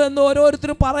നോക്കിക്കൊണ്ടിരിക്കുന്നു എന്ന്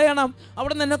ഓരോരുത്തരും പറയണം.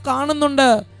 അവിടെ നിന്ന് എന്നെ കാണുന്നുണ്ട്.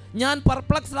 ഞാൻ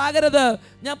പെർപ്ലക്സ്ഡ് ആകരുത്,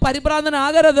 ഞാൻ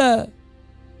പരിഭ്രാന്തനാകരുത്.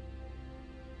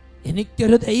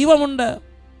 എനിക്കൊരു ദൈവമുണ്ട്.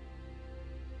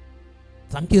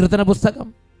 സങ്കീർത്തന പുസ്തകം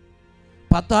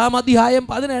 10-ാം അധ്യായം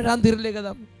 17-ാം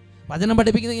തിരുലിഖിതം വചനം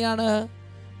പഠിപ്പിക്കുന്നതാണ്,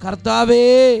 കർത്താവേ,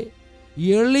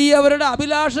 എളിയവരുടെ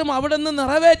അഭിലാഷം അവിടുന്ന്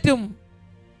നിറവേറ്റും,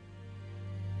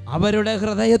 അവരുടെ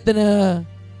ഹൃദയത്തിന്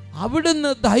അവിടുന്ന്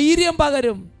ധൈര്യം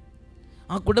പകരും.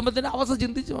 ആ കുടുംബത്തിൻ്റെ അവസ്ഥ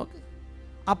ചിന്തിച്ചു നോക്ക്.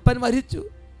 അപ്പൻ മരിച്ചു,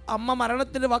 അമ്മ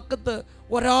മരണത്തിൻ്റെ വക്കത്ത്,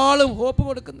 ഒരാളും ഹോപ്പ്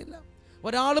കൊടുക്കുന്നില്ല,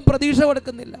 ഒരാളും പ്രതീക്ഷ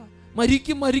കൊടുക്കുന്നില്ല.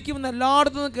 മരിക്കും എന്ന്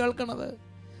എല്ലായിടത്തു നിന്നും കേൾക്കണത്.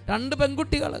 2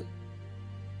 പെൺകുട്ടികൾ.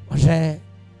 പക്ഷേ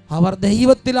അവർ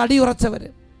ദൈവത്തിൽ അടിയുറച്ചവർ,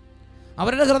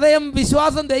 അവരുടെ ഹൃദയം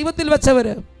വിശ്വാസം ദൈവത്തിൽ വെച്ചവർ.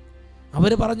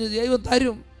 അവർ പറഞ്ഞു, ദൈവം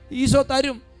തരും, ഈശോ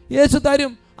തരും, യേശു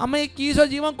തരും, അമ്മയ്ക്ക് ഈശോ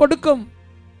ജീവൻ കൊടുക്കും.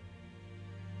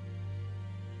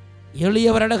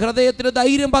 എളിയവരുടെ ഹൃദയത്തിന്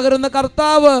ധൈര്യം പകരുന്ന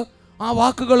കർത്താവ് ആ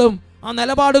വാക്കുകളും ആ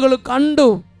നിലപാടുകളും കണ്ടു.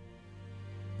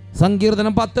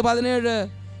 സങ്കീർത്തനം 10:17,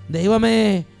 ദൈവമേ,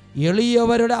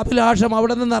 എളിയവരുടെ അഭിലാഷം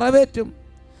അവിടുന്ന് നിറവേറ്റും,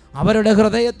 അവരുടെ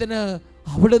ഹൃദയത്തിന്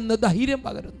അവിടുന്ന് ധൈര്യം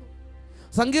പകരുന്നു.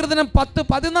 സങ്കീർത്തനം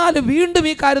 10:14 വീണ്ടും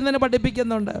ഈ കാര്യം തന്നെ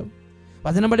പഠിപ്പിക്കുന്നുണ്ട്.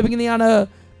 വചനം പഠിപ്പിക്കുന്നതാണ്,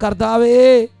 കർത്താവേ,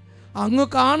 അങ്ങ്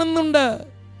കാണുന്നുണ്ട്,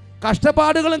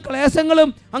 കഷ്ടപ്പാടുകളും ക്ലേശങ്ങളും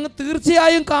അങ്ങ്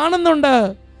തീർച്ചയായും കാണുന്നുണ്ട്,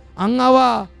 അങ്ങവ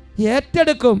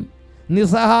ഏറ്റെടുക്കും.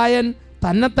 നിസ്സഹായൻ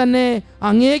തന്നെ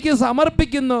അങ്ങേക്ക്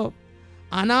സമർപ്പിക്കുന്നു,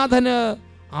 അനാഥന്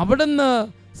അവിടുന്ന്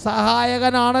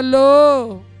സഹായകനാണല്ലോ.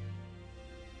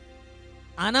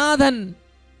 അനാഥൻ,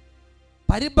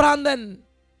 പരിഭ്രാന്തൻ,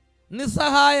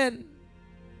 നിസ്സഹായൻ,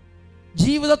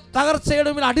 ജീവിത തകർച്ചയുടെ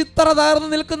മുന്നിൽ അടിത്തറ തകർന്നു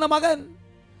നിൽക്കുന്ന മകൻ,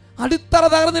 അടിത്തറ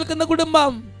തകർന്നു നിൽക്കുന്ന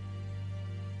കുടുംബം,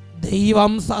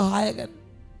 ദൈവം സഹായകൻ.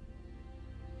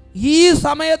 ഈ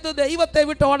സമയത്ത് ദൈവത്തെ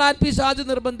വിട്ട് ഓടാൻ പിശാച്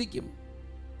നിർബന്ധിക്കും.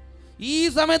 ഈ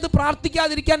സമയത്ത്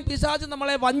പ്രാർത്ഥിക്കാതിരിക്കാൻ പിശാച്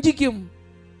നമ്മളെ വഞ്ചിക്കും.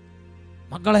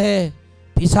 മക്കളെ,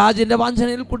 പിശാചിൻ്റെ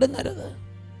വഞ്ചനയിൽ കുടുങ്ങരുത്.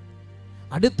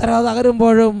 അടിത്തറ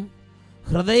തകരുമ്പോഴും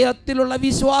ഹൃദയത്തിലുള്ള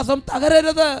വിശ്വാസം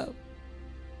തകരരുത്.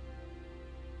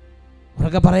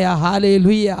 ഉറക്കെ പറയാ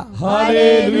ഹല്ലേലൂയ,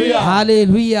 ഹല്ലേലൂയ,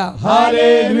 ഹല്ലേലൂയ,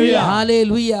 ഹല്ലേലൂയ,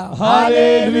 ഹല്ലേലൂയ,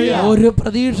 ഹല്ലേലൂയ. ഒരു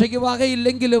പ്രതീക്ഷയ്ക്ക്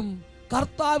വകയില്ലെങ്കിലും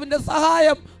കർത്താവിൻ്റെ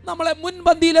സഹായം നമ്മളെ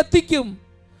മുൻപന്തിയിലെത്തിക്കും.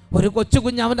 ഒരു കൊച്ചു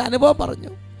കുഞ്ഞ് അവൻ്റെ അനുഭവം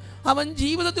പറഞ്ഞു. അവൻ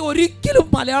ജീവിതത്തിൽ ഒരിക്കലും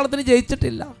മലയാളത്തിന്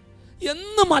ജയിച്ചിട്ടില്ല,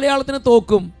 എന്നും മലയാളത്തിന്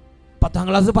തോക്കും. 10ാം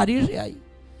ക്ലാസ് പരീക്ഷയായി,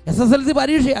 SSLC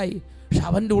പരീക്ഷയായി. പക്ഷെ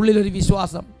അവൻ്റെ ഉള്ളിലൊരു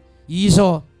വിശ്വാസം, ഈശോ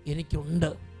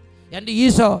എനിക്കുണ്ട്, എൻ്റെ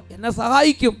ഈശോ എന്നെ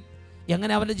സഹായിക്കും.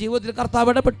 എങ്ങനെ അവൻ്റെ ജീവിതത്തിൽ കർത്താവ്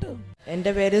ഇടപെട്ട്.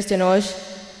 എൻ്റെ പേര് സ്റ്റെനോഷ്.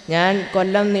 ഞാൻ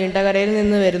കൊല്ലം നീണ്ടകരയിൽ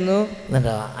നിന്ന് വരുന്നു.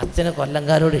 എന്നിട്ടോ അച്ഛന്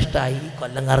കൊല്ലംകാരോട് ഇഷ്ടമായി.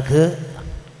 കൊല്ലംകാർക്ക്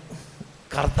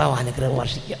കർത്താവ് അനുഗ്രഹം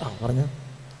വർഷിക്കുക. പറഞ്ഞു.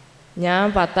 ഞാൻ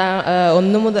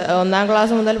 1ാം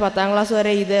ക്ലാസ് മുതൽ 10ാം ക്ലാസ്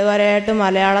വരെ ഇതേവരെയായിട്ട്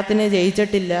മലയാളത്തിന്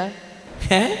ജയിച്ചിട്ടില്ല.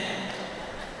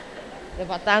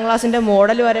 10ാം ക്ലാസ്സിൻ്റെ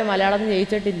മോഡൽ വരെ മലയാളത്തിന്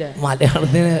ജയിച്ചിട്ടില്ല.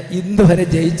 മലയാളത്തിന് ഇന്ന് വരെ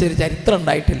ജയിച്ചൊരു ചരിത്രം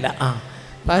ഉണ്ടായിട്ടില്ല.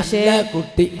 പക്ഷേ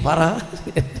കുട്ടി പറ.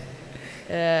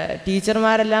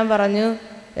 ടീച്ചർമാരെല്ലാം പറഞ്ഞു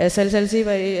SSLC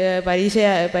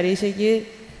പരീക്ഷയ്ക്ക്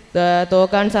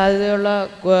തോക്കാൻ സാധ്യതയുള്ള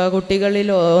കുട്ടികളിൽ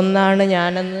ഒന്നാണ്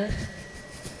ഞാനെന്ന്.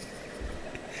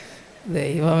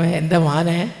 ദൈവമേ, എൻ്റെ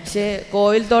മോനെ. പക്ഷേ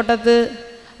കോവിൽ തോട്ടത്ത്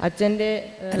അച്ഛൻ്റെ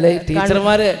അല്ല,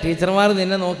 ടീച്ചർമാർ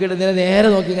നിന്നെ നോക്കിയിട്ട് നിന്നെ നേരെ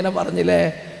നോക്കി ഇങ്ങനെ പറഞ്ഞില്ലേ?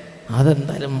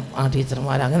 അതെന്തായാലും ആ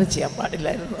ടീച്ചർമാർ അങ്ങനെ ചെയ്യാൻ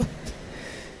പാടില്ലായിരുന്നു.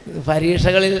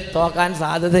 പരീക്ഷകളിൽ തോക്കാൻ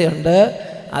സാധ്യതയുണ്ട്,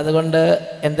 അതുകൊണ്ട്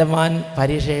എൻ്റെ മോൻ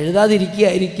പരീക്ഷ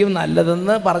എഴുതാതിരിക്കുകയായിരിക്കും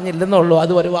നല്ലതെന്ന് പറഞ്ഞില്ലെന്നുള്ളൂ.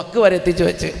 അത് ഒരു വക്ക് വരെ എത്തിച്ചു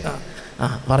വെച്ച്.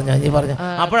 പറഞ്ഞു, നീ പറഞ്ഞു.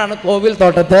 അപ്പോഴാണ് കോവിൽ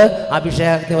തോട്ടത്ത്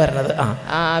അഭിഷേകാഗ്നി വരുന്നത്.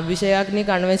 അഭിഷേകാഗ്നി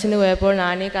കൺവെൻഷന് പോയപ്പോൾ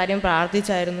ഞാൻ ഈ കാര്യം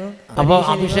പ്രാർത്ഥിച്ചായിരുന്നു. അപ്പോൾ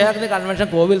അഭിഷേകാഗ്നി കൺവെൻഷൻ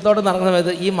കോവിൽ തോട്ടം നടക്കുന്ന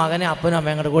സമയത്ത് ഈ മകനെ അപ്പനും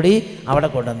അമ്മയും കൂടെ കൂടി അവിടെ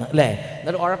കൊണ്ടുവന്ന് അല്ലേ.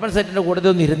 എന്നിട്ട് ഉഴപ്പൻ സെറ്റിൻ്റെ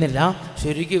കൂടുതലൊന്നും ഇരുന്നില്ല.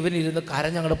 ശരിക്കും ഇവനിരുന്ന്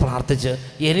കരഞ്ഞങ്ങോട്ട് പ്രാർത്ഥിച്ച്.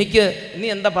 എനിക്ക് നീ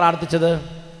എന്താ പ്രാർത്ഥിച്ചത്?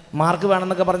 മാർക്ക്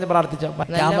വേണമെന്നൊക്കെ പറഞ്ഞ് പ്രാർത്ഥിച്ചോ?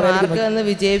 മാർക്ക്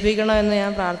വിജയിപ്പിക്കണം എന്ന്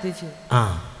ഞാൻ പ്രാർത്ഥിച്ചു.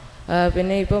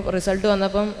 പിന്നെ ഇപ്പം റിസൾട്ട്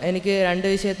വന്നപ്പം എനിക്ക് 2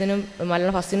 വിഷയത്തിനും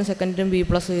മലയാളം ഫസ്റ്റിനും സെക്കൻഡിനും B+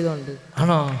 ചെയ്തുണ്ട്.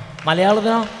 ആണോ?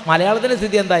 മലയാളത്തിന്റെ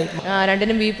സ്ഥിതി എന്തായി?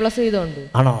 2നും B+ ചെയ്തുണ്ട്.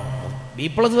 ആണോ? B+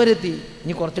 വരെ എത്തി.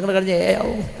 ഇനി കുറച്ചും കൂടെ കഴിഞ്ഞ് A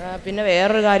ആവും. പിന്നെ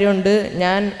വേറൊരു കാര്യമുണ്ട്.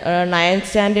 ഞാൻ 9th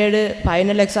സ്റ്റാൻഡേർഡ്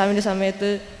ഫൈനൽ എക്സാമിൻ്റെ സമയത്ത്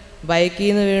ബൈക്കിൽ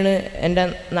നിന്ന് വീണ് എൻ്റെ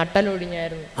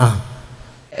നട്ടലൊടിഞ്ഞായിരുന്നു.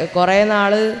 കുറേ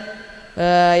നാൾ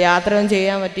യാത്രയൊന്നും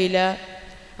ചെയ്യാൻ പറ്റിയില്ല.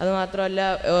 അതുമാത്രമല്ല,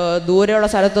 ദൂരെയുള്ള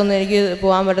സ്ഥലത്തൊന്നും എനിക്ക്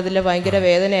പോകാൻ പറ്റത്തില്ല. ഭയങ്കര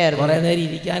വേദനയായിരുന്നു. കുറേ നേരം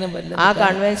ഇരിക്കാനും പറ്റില്ല. ആ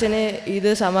കൺവെൻഷന് ഇത്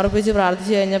സമർപ്പിച്ച്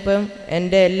പ്രാർത്ഥിച്ചു കഴിഞ്ഞപ്പം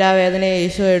എൻ്റെ എല്ലാ വേദനയും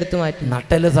ഈശോ എടുത്തു മാറ്റി.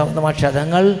 നട്ടല് സംബന്ധമായ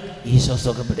ക്ഷതങ്ങൾ ഈശോ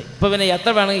സുഖപ്പെടുത്തി. ഇപ്പം പിന്നെ എത്ര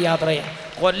വേണമെങ്കിൽ യാത്ര ചെയ്യാം.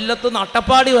 കൊല്ലത്ത്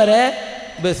നട്ടപ്പാടി വരെ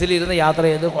ബസ്സിലിരുന്ന് യാത്ര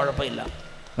ചെയ്ത് കുഴപ്പമില്ല.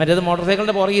 മറ്റേത് മോട്ടോർ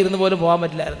സൈക്കിളിൻ്റെ പുറകെ ഇരുന്ന് പോലും പോകാൻ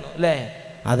പറ്റില്ലായിരുന്നു അല്ലേ?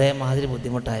 അതേമാതിരി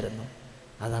ബുദ്ധിമുട്ടായിരുന്നു.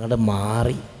 അതങ്ങോട്ട്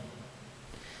മാറി.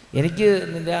 എനിക്ക്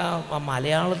നിൻ്റെ ആ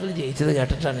മലയാളത്തിൽ ജയിച്ചത്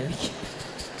കേട്ടിട്ടാണ് എനിക്ക്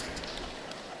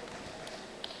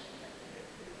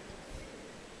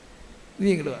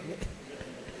നീ ഇങ്ങോട്ട് വന്നേ.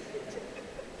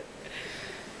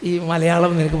 ഈ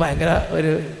മലയാളം നിനക്ക് ഭയങ്കര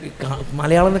ഒരു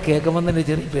മലയാളം എന്ന് കേൾക്കുമ്പോൾ തന്നെ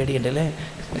ചെറിയ പേടിയുണ്ടല്ലേ?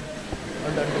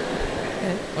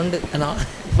 ഉണ്ട്. ആണോ?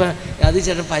 ഇപ്പം അത്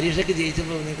ചേട്ടൻ പരീക്ഷയ്ക്ക്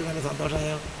ജയിച്ചപ്പോൾ നിനക്ക് നല്ല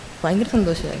സന്തോഷമായോ? ഭയങ്കര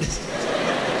സന്തോഷമായി.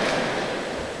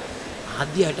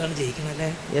 ആദ്യമായിട്ടാണ്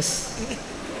ജയിക്കണല്ലേ? യെസ്.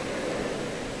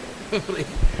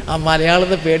 ആ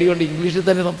മലയാളത്തെ പേടി കൊണ്ട് ഇംഗ്ലീഷിൽ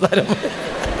തന്നെ സംസാരം.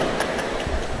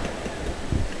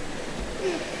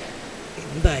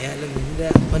 എന്തായാലും നിൻ്റെ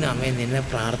അപ്പനും അമ്മയും നിന്നെ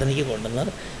പ്രാർത്ഥനയ്ക്ക് കൊണ്ടുവന്നത്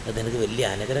അത് നിനക്ക് വലിയ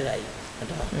അനുഗ്രഹമായി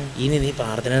കേട്ടോ. ഇനി നീ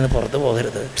പ്രാർത്ഥനയിൽ നിന്ന് പുറത്ത്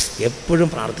പോകരുത്. എപ്പോഴും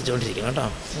പ്രാർത്ഥിച്ചുകൊണ്ടിരിക്കണം കേട്ടോ.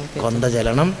 കൊന്ത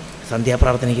ചെല്ലണം,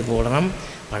 സന്ധ്യാപ്രാർത്ഥനയ്ക്ക് കൂടണം,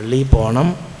 പള്ളിയിൽ പോകണം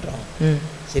കേട്ടോ.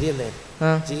 ശരിയല്ലേ?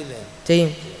 ചെയ്യില്ലേ?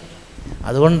 ചെയ്യും.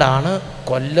 അതുകൊണ്ടാണ്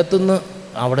കൊല്ലത്തുനിന്ന്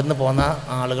അവിടെ നിന്ന് പോന്ന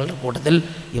ആളുകളുടെ കൂട്ടത്തിൽ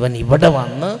ഇവൻ ഇവിടെ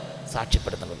വന്ന്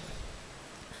സാക്ഷ്യപ്പെടുത്തുന്നത്.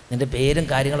 നിൻ്റെ പേരും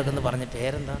കാര്യങ്ങളൊക്കെ ഒന്ന് പറഞ്ഞ.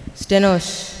 പേരെന്താ?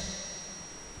 സ്റ്റെനോഷ്.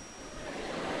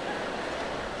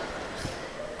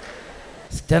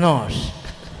 സ്റ്റെനോഷ്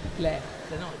അല്ലേ?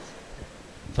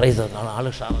 പ്രൈസ് ആൾ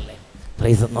ഉഷാറല്ലേ?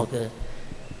 പ്രൈസ് നോക്ക്.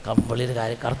 കമ്പിളിയൊരു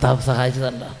കാര്യം കർത്താവ്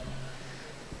സഹായിച്ചതുണ്ടോ?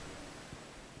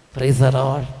 പ്രൈസ്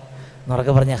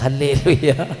എന്നൊക്കെ പറഞ്ഞ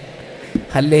ഹല്ലേലൂയ,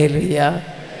 ഹല്ലേലൂയ.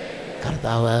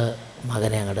 കർത്താവ്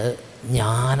മകനെ അങ്ങോട്ട്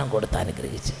ജ്ഞാനം കൊടുത്ത്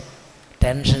അനുഗ്രഹിച്ച്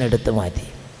ടെൻഷൻ എടുത്ത് മാറ്റി.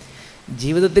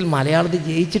 ജീവിതത്തിൽ മലയാളത്തിൽ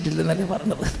ജയിച്ചിട്ടില്ലെന്നല്ലേ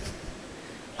പറഞ്ഞത്.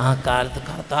 ആ കാലത്ത്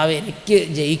കർത്താവ് എനിക്ക്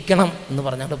ജയിക്കണം എന്ന്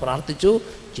പറഞ്ഞുകൊണ്ട് പ്രാർത്ഥിച്ചു,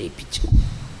 ജയിപ്പിച്ചു.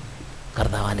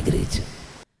 കർത്താവ് അനുഗ്രഹിച്ചു.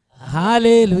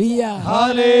 ഹല്ലേലൂയ,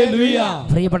 ഹല്ലേലൂയ.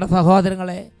 പ്രിയപ്പെട്ട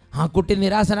സഹോദരങ്ങളെ, ആ കുട്ടി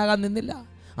നിരാശനാകാൻ നിന്നില്ല.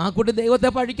 ആ കുട്ടി ദൈവത്തെ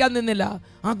പഴിക്കാൻ നിന്നില്ല,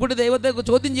 ആ കുട്ടി ദൈവത്തെ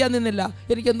ചോദ്യം ചെയ്യാൻ നിന്നില്ല,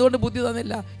 എനിക്ക് എന്തുകൊണ്ട് ബുദ്ധി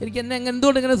തന്നില്ല, എനിക്ക്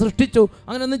എന്തുകൊണ്ട് ഇങ്ങനെ സൃഷ്ടിച്ചു,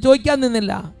 അങ്ങനെയൊന്നും ചോദിക്കാൻ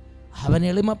നിന്നില്ല. അവൻ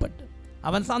എളിമപ്പെട്ടു,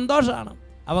 അവൻ സന്തോഷമാണ്.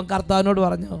 അവൻ കർത്താവിനോട്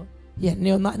പറഞ്ഞു, എന്നെ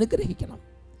ഒന്ന് അനുഗ്രഹിക്കണം,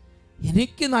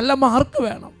 എനിക്ക് നല്ല മാർക്ക്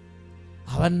വേണം.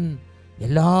 അവൻ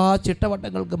എല്ലാ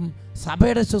ചിട്ടവട്ടങ്ങൾക്കും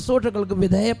സഭയുടെ ശുശ്രൂഷകൾക്കും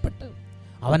വിധേയപ്പെട്ട്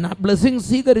അവൻ ആ ബ്ലെസ്സിങ്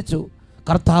സ്വീകരിച്ചു.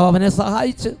 കർത്താവ് അവനെ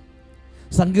സഹായിച്ചു.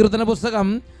 സങ്കീർത്തന പുസ്തകം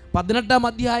 18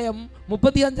 അധ്യായം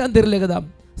 35 തിരുലിഖിതം,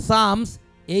 സാംസ്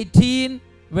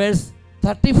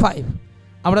 18:35.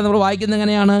 അവിടെ നമ്മൾ വായിക്കുന്നത്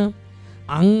എങ്ങനെയാണ്?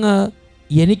 അങ്ങ്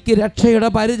എനിക്ക് രക്ഷയുടെ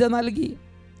പരിച നൽകി,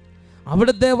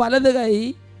 അവിടുത്തെ വലത് കൈ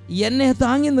എന്നെ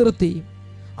താങ്ങി നിർത്തി,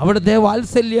 അവിടുത്തെ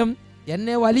വാത്സല്യം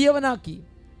എന്നെ വലിയവനാക്കി,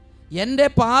 എൻ്റെ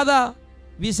പാത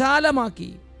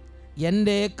വിശാലമാക്കി,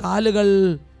 എൻ്റെ കാലുകൾ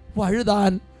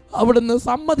വഴുതാൻ അവിടുന്ന്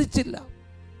സമ്മതിച്ചില്ല.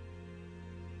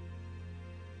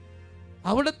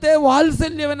 അവിടുത്തെ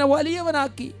വാത്സല്യം എന്നെ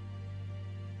വലിയവനാക്കി,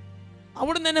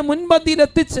 അവിടുന്ന് എന്നെ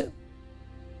മുൻപന്തിയിലെത്തിച്ച്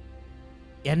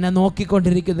എന്നെ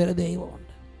നോക്കിക്കൊണ്ടിരിക്കുന്നൊരു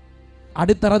ദൈവമുണ്ട്.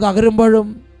 അടിത്തറ തകരുമ്പോഴും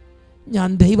ഞാൻ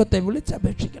ദൈവത്തെ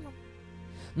വിളിച്ചപേക്ഷിക്കണം.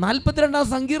 42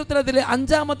 സങ്കീർത്തനത്തിലെ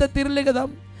 5 തിരുലിഖിതം,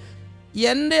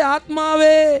 എൻ്റെ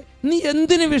ആത്മാവേ നീ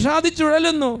എന്തിനു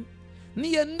വിഷാദിച്ചുഴലുന്നു, നീ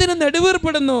എന്തിനു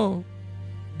നെടുവീർപ്പെടുന്നു,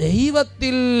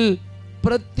 ദൈവത്തിൽ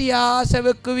പ്രത്യാശ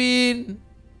വെക്കുവീൻ.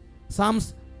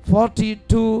 സാംസ്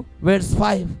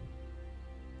 42:5.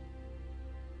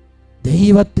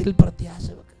 ദൈവത്തിൽ പ്രത്യാശ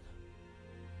വെക്കുക.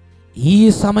 ഈ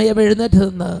സമയം എഴുന്നേറ്റ്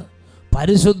നിന്ന്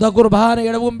പരിശുദ്ധ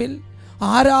കുർബാനയുടെ മുമ്പിൽ,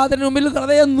 ആരാധന മുമ്പിൽ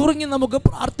ഹൃദയം നുറുങ്ങി നമുക്ക്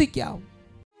പ്രാർത്ഥിക്കാം.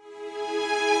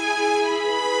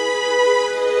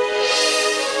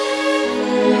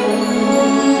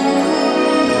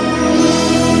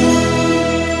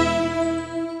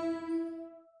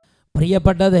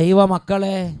 പ്രിയപ്പെട്ട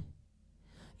ദൈവമക്കളെ,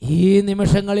 ഈ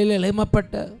നിമിഷങ്ങളിൽ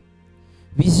എളിമപ്പെട്ട്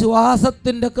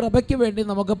വിശ്വാസത്തിൻ്റെ കൃപയ്ക്ക് വേണ്ടി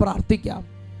നമുക്ക് പ്രാർത്ഥിക്കാം.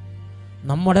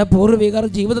 നമ്മുടെ പൂർവികർ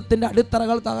ജീവിതത്തിൻ്റെ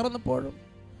അടിത്തറകൾ തകർന്നപ്പോഴും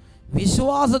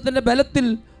വിശ്വാസത്തിൻ്റെ ബലത്തിൽ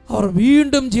അവർ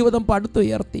വീണ്ടും ജീവിതം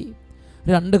പടുത്തുയർത്തി.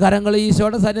 2 കരങ്ങൾ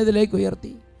ഈശോയുടെ സന്നിധിയിലേക്ക്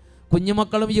ഉയർത്തി.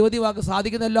 കുഞ്ഞുമക്കളും യുവതിവാക്ക്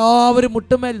സാധിക്കുന്ന എല്ലാവരും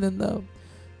മുട്ടുമേൽ നിന്ന്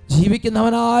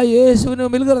ജീവിക്കുന്നവനായ യേശുവിന്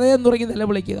മുമ്പിൽ ഹൃദയം തുറങ്ങി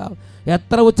നിലവിളിക്കുക.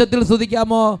 എത്ര ഉച്ചത്തിൽ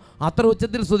സ്തുതിക്കാമോ അത്ര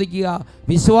ഉച്ചത്തിൽ സ്തുതിക്കുക.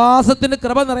 വിശ്വാസത്തിന്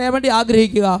കൃപ നിറയാൻ വേണ്ടി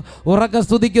ആഗ്രഹിക്കുക. ഉറക്കെ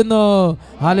സ്തുതിക്കുന്നു.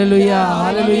 ഹല്ലേലൂയ,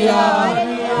 ഹല്ലേലൂയ.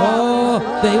 ഓ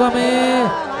ദൈവമേ,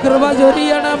 കൃപ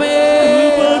ചൊരിയണമേ,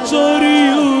 കൃപ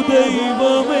ചൊരിയൂ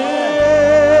ദൈവമേ,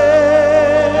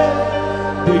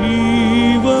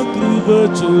 ദൈവ കൃപ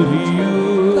ചൊരിയൂ.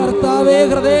 കർത്താവേ,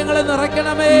 ഹൃദയങ്ങളെ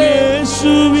നിറയ്ക്കണമേ.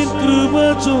 യേശുവിൻ കൃപ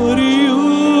ചൊരിയൂ.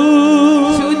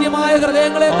 ശൂന്യമായ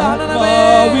ഹൃദയങ്ങളെ കാണണമേ.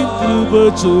 കൃപ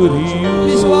ചൊരിയൂ.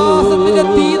 വിശ്വാസത്തിന്റെ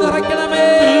തീ നിറയ്ക്കണമേ.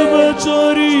 കൃപ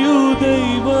ചൊരിയൂ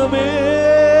ദൈവമേ,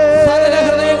 സകല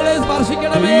ഹൃദയങ്ങളെ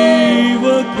സ്പർശിക്കണമേ. ദൈവ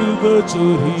കൃപ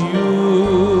ചൊരിയൂ.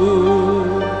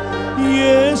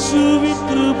 യേശുവിൻ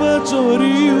കൃപ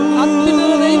ചൊരിയൂ.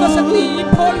 അത്യുന്നത ദൈവശക്തി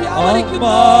ഇപ്പോൾ വ്യാപരിക്കുന്നു.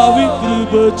 ആത്മാവിൻ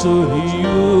കൃപ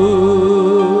ചൊരിയൂ.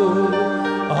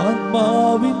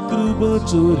 ആത്മാവിൻ കൃപ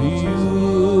ചൊരിയൂ.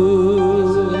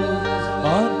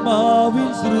 ആത്മാവിൻ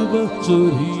കൃപ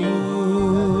ചൊരിയൂ.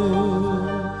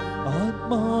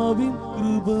 ആത്മാവിൻ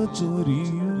കൃപ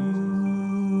ചൊരിയൂ.